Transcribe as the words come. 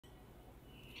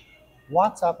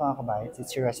What's up mga kabites?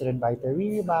 It's your resident biter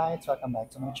Riri Bites. Welcome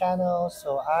back to my channel.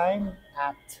 So I'm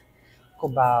at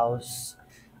Cubao's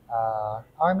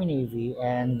Armynavy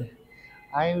and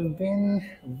I've been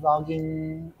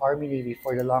vlogging Armynavy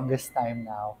for the longest time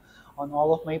now. On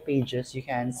all of my pages, you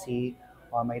can see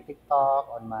on my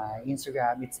TikTok, on my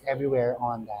Instagram, it's everywhere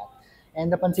on that.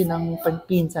 And napansin ng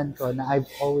pinsan ko na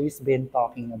I've always been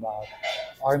talking about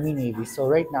Armynavy. So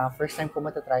right now, first time ko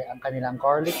matatry ang kanilang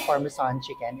garlic parmesan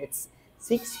chicken. It's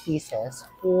 6 pieces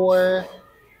for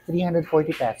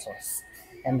 340 pesos.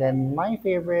 And then my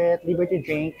favorite Liberty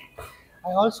drink,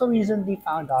 I also recently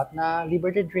found out na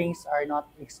Liberty drinks are not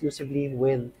exclusively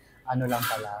with ano lang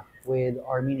pala, with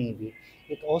Armynavy.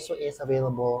 It also is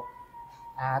available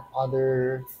at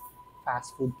other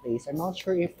fast food place. I'm not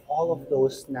sure if all of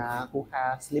those na who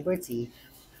has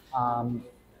um,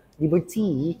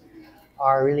 Liberty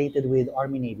are related with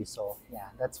Armynavy. So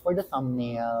yeah, that's for the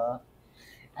thumbnail.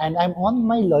 And I'm on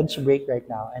my lunch break right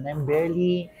now, and I'm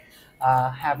barely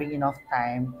having enough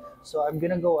time. So I'm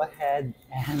gonna go ahead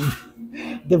and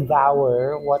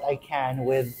devour what I can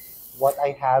with what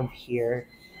I have here,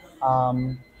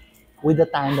 um, with the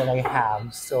time that I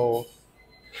have. So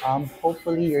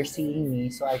hopefully you're seeing me,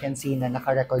 so I can see na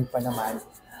naka-record pa naman.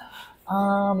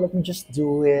 Let me just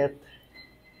do it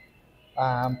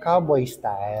cowboy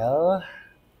style.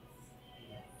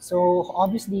 So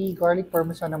obviously, garlic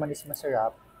parmesan naman is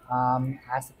masarap,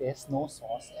 as it is, no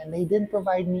sauce. And they didn't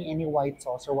provide me any white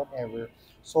sauce or whatever.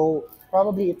 So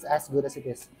probably it's as good as it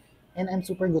is. And I'm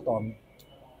super gutom.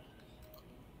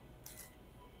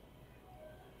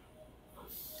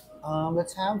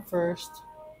 Let's have first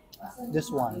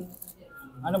this one.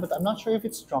 Ano but I'm not sure if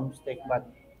it's drumstick, but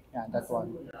yeah, that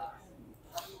one.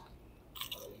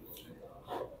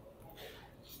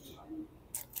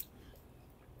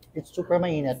 It's super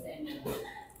mainit.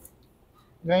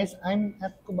 Guys, I'm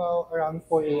at Cubao around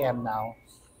 4 a.m. now.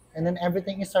 And then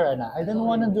everything is sarana. I didn't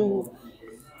want to do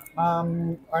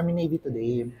Army Navy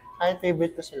today. Kahit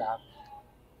favorite ko sila.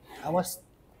 I was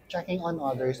checking on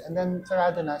others and then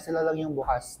sarado na, sila lang yung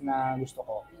bukas na gusto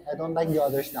ko. I don't like the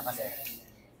others na kasi.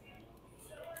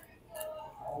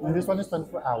 And this one is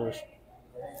 24 hours.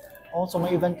 Also,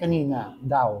 may event kanina,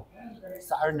 daw,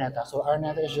 sa Arneta. So,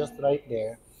 Arneta is just right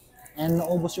there. And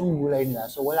naubos yung gulay nila.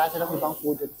 So, wala silang ibang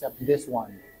food except this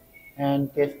one.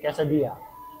 And quesadilla.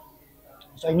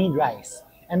 So, I need rice.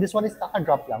 And this one is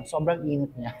kaka-drop lang. Sobrang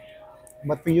init niya.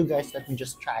 But for you guys, let me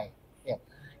just try it.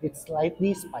 It's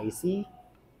slightly spicy.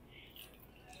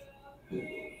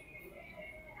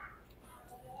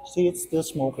 See, it's still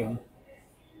smoking.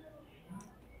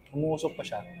 Umuusok pa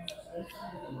siya.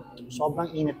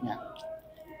 Sobrang init niya.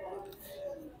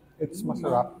 It's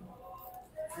masarap.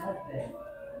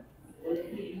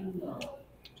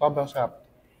 Sobrang sarap.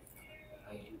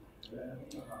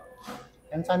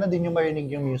 And sana din yung marinig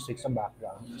yung music sa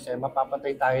background. Kasi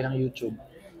mapapatay tayo ng YouTube.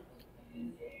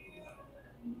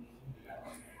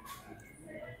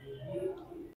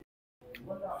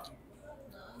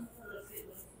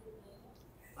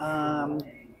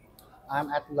 I'm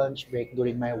at lunch break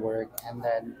during my work and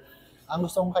then ang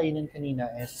gusto kong kainin kanina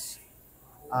is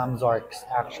Zorks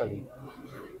actually.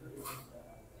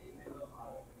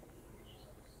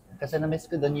 Kasi na-miss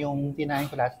ko dun yung tinahin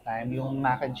ko last time, yung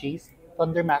mac and cheese,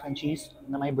 thunder mac and cheese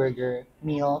na may burger,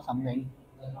 meal, something.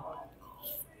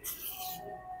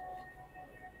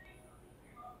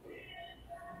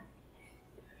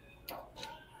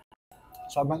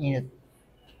 Sobrang init.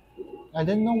 I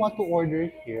didn't know what to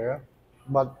order here,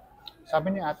 but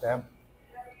sabi ni ate,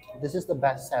 this is the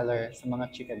best seller sa mga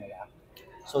chicken nila.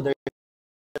 So there's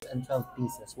and 12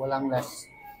 pieces, walang less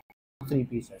 3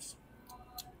 pieces.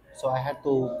 So I had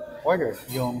to order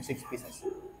yung 6 pieces.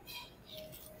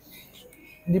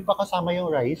 Hindi pa kasama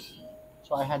yung rice,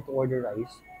 so I had to order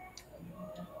rice.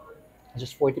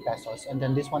 Just 40 pesos, and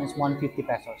then this one is 150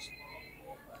 pesos.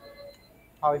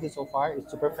 How is it so far? It's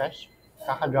super fresh.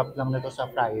 Kaka-drop lang nito sa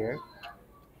fryer.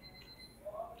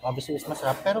 Obviously, it's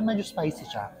masarap, pero medyo spicy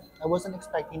siya. I wasn't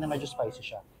expecting na medyo spicy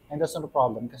siya. And that's not a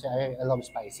problem kasi I love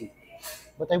spicy.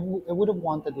 But I would have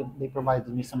wanted if they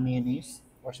provided me some mayonnaise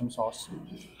or some sauce.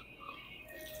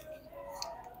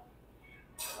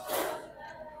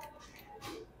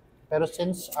 Pero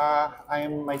since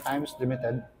my time is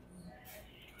limited,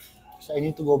 so I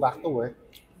need to go back to work.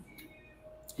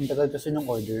 Ang tagal kasi ng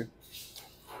order.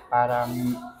 Parang,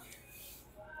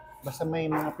 basta may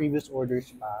mga previous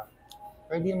orders pa,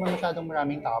 pero hindi naman masyadong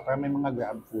maraming tao, para may mga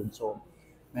grab food. So,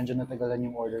 medyo natagalan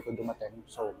yung order ko dumating.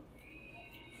 So,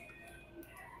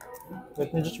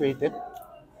 let me just rate it.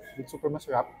 It's super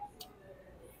masarap.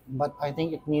 But I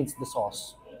think it needs the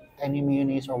sauce. Any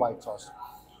mayonnaise or white sauce.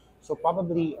 So, So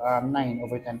probably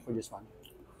 9/10 for this one.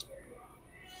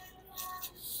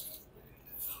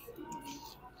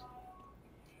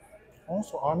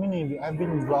 Also, Armynavy, I've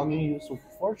been vlogging you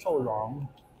for so long.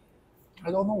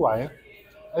 I don't know why.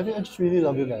 I think I just really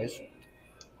love you guys.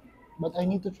 But I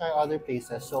need to try other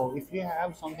places. So if you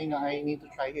have something that I need to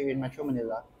try here in Metro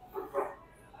Manila,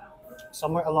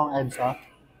 somewhere along EDSA,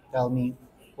 tell me.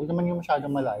 Huwag naman yung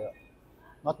masyadong malayo.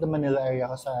 Not the Manila area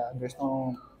kasi there's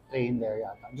no train there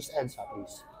yata. Just EDSA,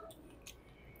 please.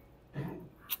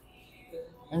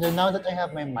 And then now that I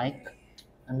have my mic,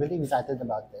 I'm really excited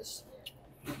about this.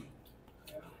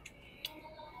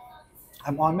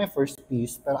 I'm on my first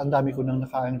piece, pero ang dami ko nang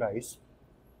nakain rice.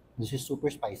 This is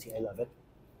super spicy. I love it.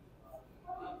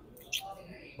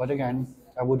 But again,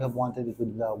 I would have wanted it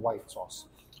with the white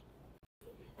sauce.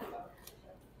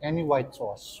 Any white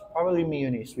sauce. Probably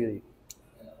mayonnaise, really.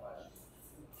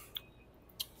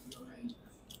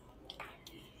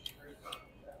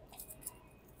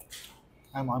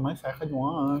 I'm on my second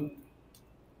one.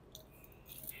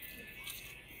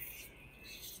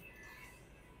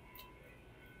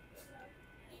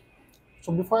 So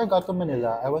before I got to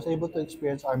Manila, I was able to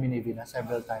experience Armynavy na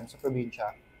several times sa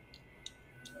probinsya.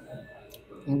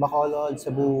 In Bacolod,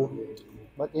 Cebu,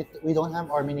 but we don't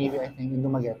have Armynavy, I think, in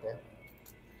Dumaguete.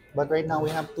 But right now, we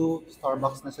have 2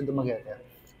 Starbucks na sa Dumaguete.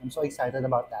 I'm so excited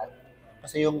about that.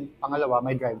 Kasi yung pangalawa,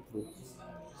 may drive-thru.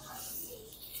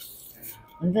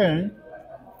 And then,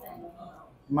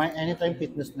 may anytime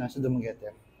fitness na sa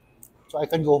Dumaguete. So I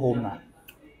can go home na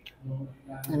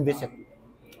and visit.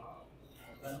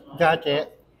 Dati,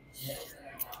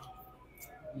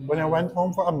 when I went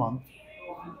home for a month,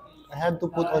 I had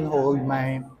to put on hold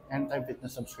my anytime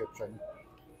fitness subscription.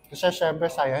 Kasi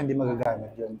syempre sayang hindi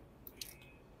magagamit yun.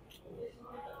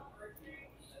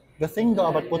 The thing though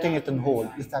about putting it on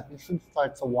hold is that it should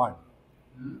start sa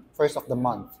 1st of the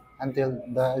month until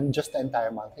just the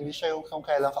entire month. Hindi siya yung kung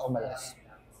kailan ka umalis.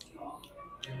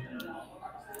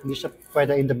 Hindi siya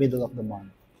pwede in the middle of the month.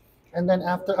 And then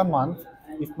after a month,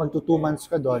 if magto 2 months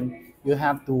ka doon, you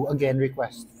have to again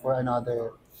request for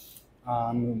another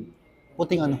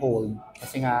putting on hold.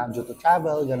 Kasi nga due to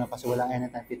travel, gano'n, kasi wala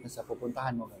anytime fitness sa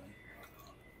pupuntahan mo. Gano'n.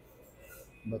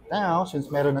 But now, since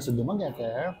meron na sa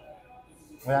Dumaguete,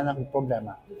 wala na akong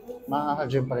problema.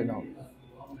 Makaka-gym pa rin ako.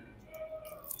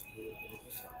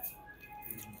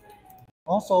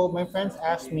 Also, my friends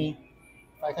asked me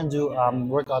if I can do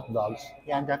workout vlogs.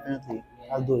 Yeah, definitely.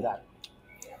 I'll do that.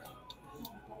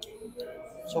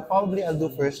 So probably I'll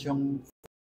do first yung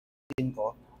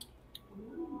ko.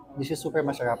 This is super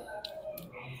masarap.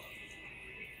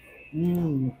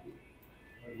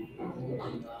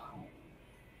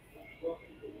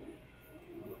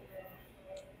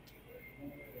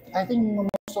 I think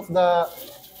most of the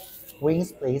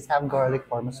wings place have garlic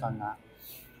parmesan na.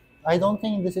 I don't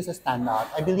think this is a standout.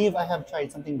 I believe I have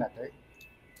tried something better.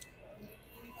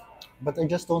 But I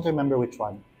just don't remember which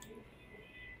one.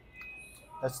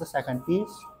 That's the second piece.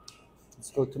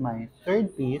 Let's go to my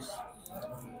third piece.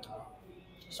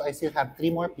 So I still have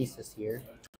 3 more pieces here.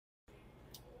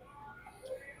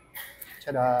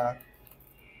 Ta-da!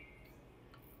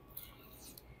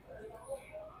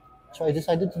 So I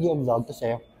decided to do a vlog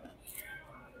kasi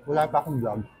wala pa akong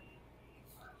vlog.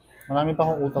 Marami pa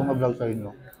akong utang na vlog sa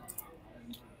inyo.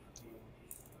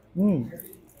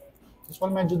 This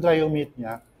one medyo dry yung meat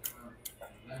niya.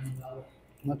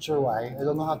 Not sure why. I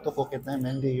don't know how to cook it na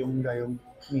hindi yung dry yung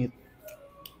meat.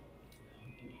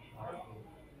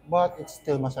 But it's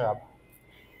still masarap.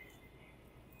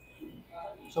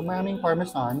 So maraming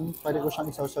parmesan, pwede ko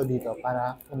siyang isawsaw dito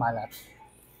para umalat.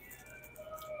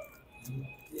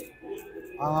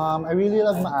 I really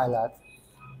love maalat.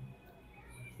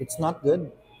 It's not good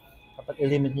kapag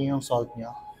i-limit niyo yung salt niyo.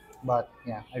 But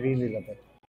yeah, I really love it.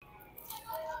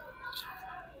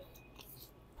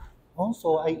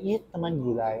 Also, I eat naman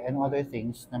gulay and other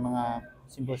things na mga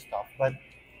simple stuff. But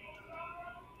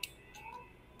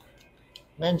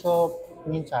medyo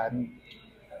minsan,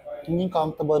 hindi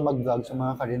comfortable mag-vlog sa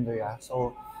mga karinderya.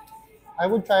 So, I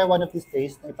would try one of these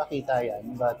days na ipakita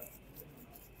yan. But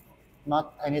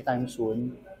not anytime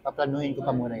soon. Paplanuhin ko pa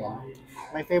muna yan.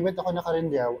 My favorite ako na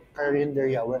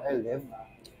karinderya where I live.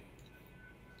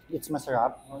 It's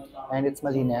masarap and it's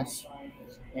malinis.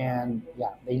 And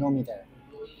yeah, they know me there.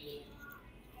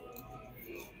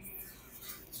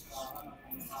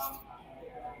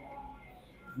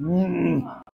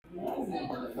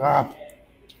 Sarap.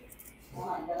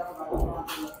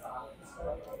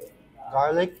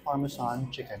 Garlic Parmesan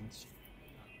chickens.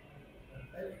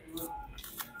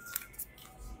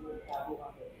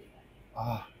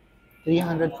 Ah,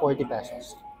 340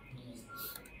 pesos.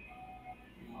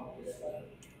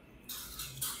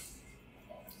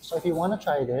 So if you want to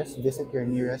try this, visit your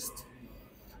nearest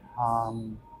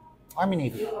um,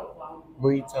 Armynavy.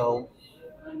 Burrito,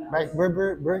 right?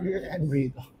 Burger and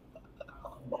burrito.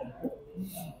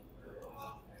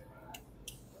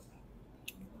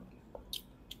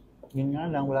 Yun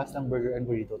nga lang, wala silang burger and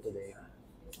burrito today.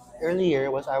 Earlier,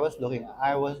 I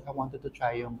wanted to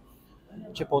try yung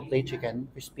chipotle chicken,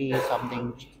 crispy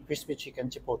chicken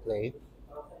chipotle.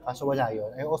 Kaso wala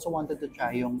yun. I also wanted to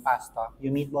try yung pasta,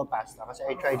 yung meatball pasta. Kasi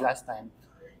I tried last time,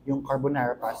 yung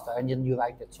carbonara pasta, and then you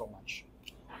liked it so much.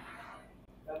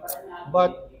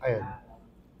 But, ayun,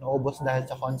 naubos dahil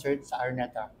sa concert sa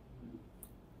Arneta.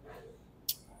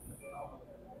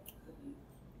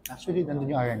 Actually, nandun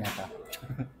yung Arneta.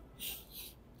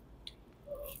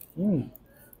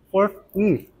 Pork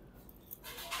beef.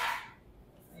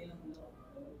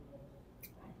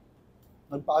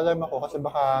 Nagpa-alarm ako kasi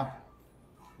baka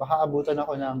abutan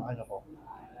ako ng ano ko.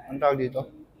 Ang tawag dito?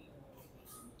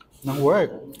 Ng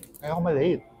work. Kaya ako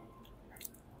malate.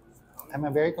 I'm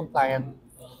a very compliant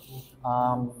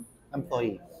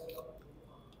employee.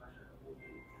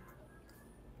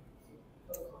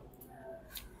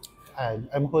 And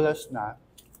I'm hulas na.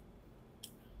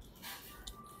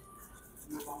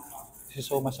 Kasi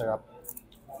so masarap.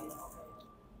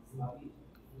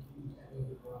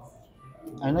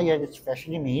 And again, it's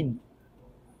freshly made.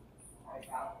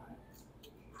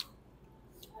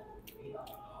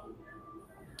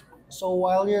 So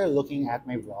while you're looking at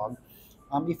my vlog,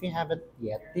 if you haven't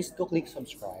yet, please do click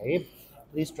subscribe.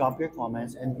 Please drop your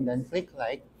comments and then click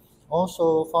like.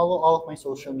 Also, follow all of my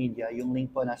social media. Yung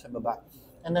link po nasa baba.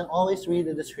 And then always read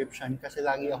the description kasi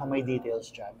lagi ako may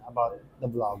details dyan about the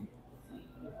vlog.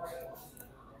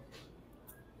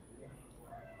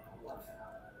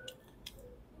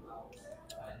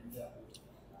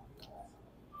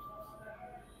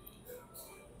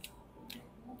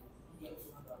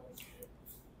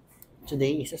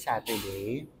 Today is a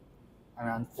Saturday,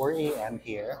 around 4 a.m.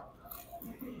 here.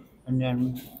 And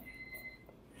then,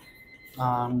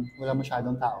 wala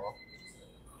masyadong tao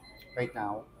right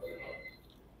now.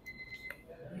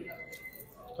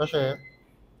 Kasi,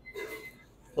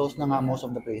 close na nga most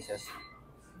of the places.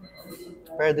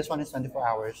 Pero this one is 24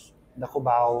 hours. The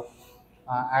Cubao,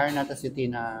 Araneta City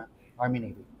na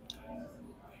Armynavy.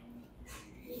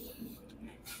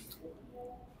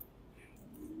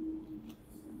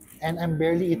 And I'm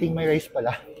barely eating my rice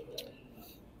pala.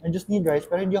 I just need rice,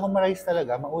 pero hindi ako ma-rice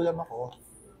talaga. Maulam ako.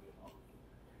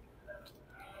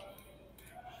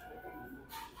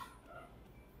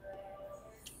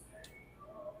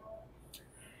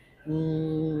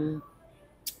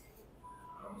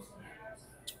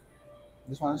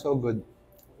 This one's so good.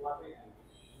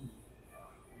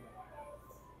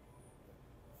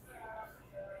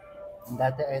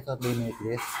 Dati I thought they make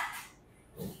this.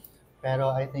 Pero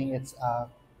I think it's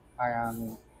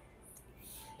parang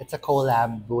it's a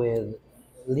collab with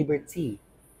LiberTea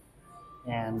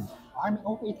and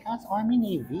it has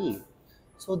Armynavy.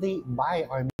 So they buy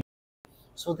Army.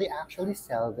 So they actually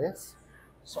sell this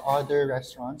so other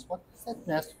restaurants. What is that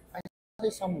nest? I saw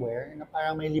it somewhere na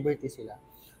parang may Liberty sila.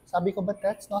 Sabi ko, but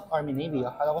that's not Armynavy.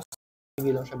 Akala ko sa Armynavy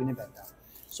lang siya binibenta.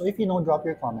 So if you know, drop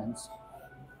your comments.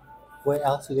 Where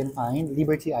else you can find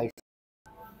Liberty Ice.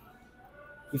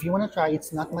 If you want to try, it's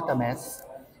not matames.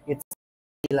 It's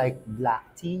like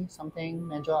black tea, something.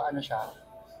 Medyo ano siya,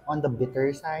 on the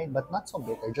bitter side, but not so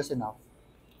bitter, just enough.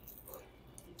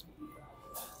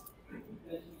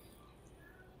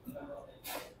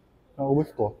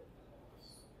 Naubos ko.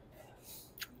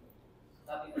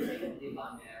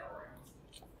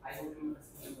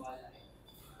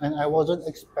 And I wasn't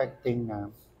expecting na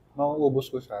mauubos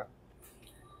ko siya.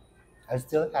 I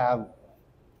still have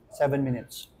 7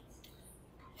 minutes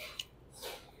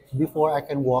before I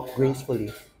can walk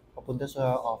gracefully papunta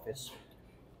sa office.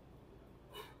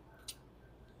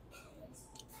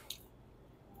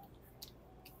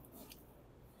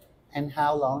 And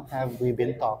how long have we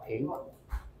been talking?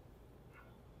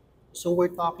 So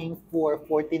we're talking for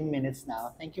 14 minutes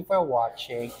now. Thank you for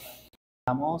watching.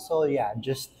 Also, yeah,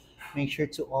 just make sure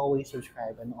to always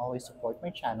subscribe and always support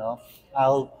my channel.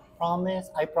 I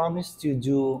promise to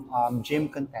do gym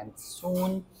content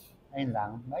soon. Ayun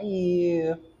lang.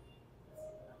 Bye!